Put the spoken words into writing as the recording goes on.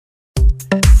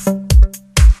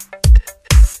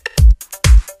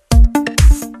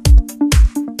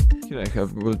Here I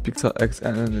have Google Pixel X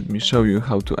and let me show you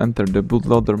how to enter the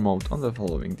bootloader mode on the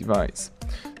following device.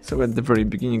 So at the very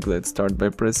beginning, let's start by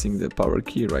pressing the power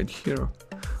key right here.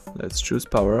 Let's choose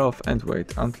power off and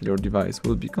wait until your device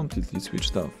will be completely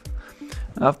switched off.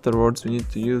 Afterwards, we need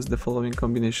to use the following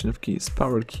combination of keys,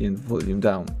 power key and volume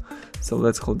down. So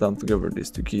let's hold down together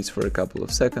these two keys for a couple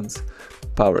of seconds.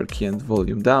 Power key and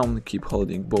volume down, keep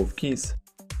holding both keys.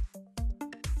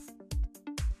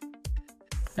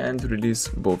 And release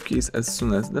both keys as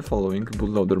soon as the following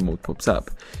bootloader mode pops up.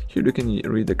 Here you can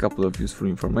read a couple of useful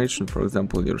information, for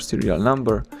example your serial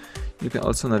number. You can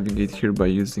also navigate here by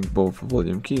using both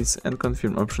volume keys and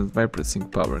confirm options by pressing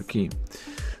power key.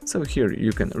 So here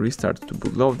you can restart to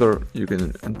bootloader, you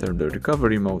can enter the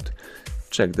recovery mode,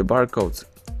 check the barcodes,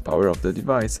 power off the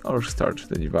device or start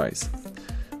the device.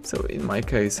 So in my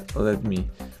case, let me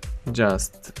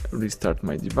just restart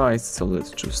my device, so let's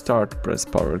choose start, press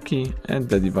power key and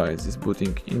the device is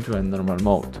booting into a normal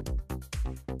mode.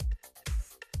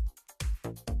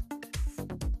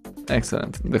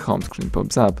 Excellent, the home screen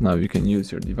pops up, now you can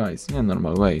use your device in a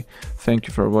normal way. Thank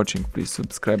you for watching, please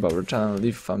subscribe our channel,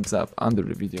 leave thumbs up under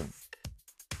the video.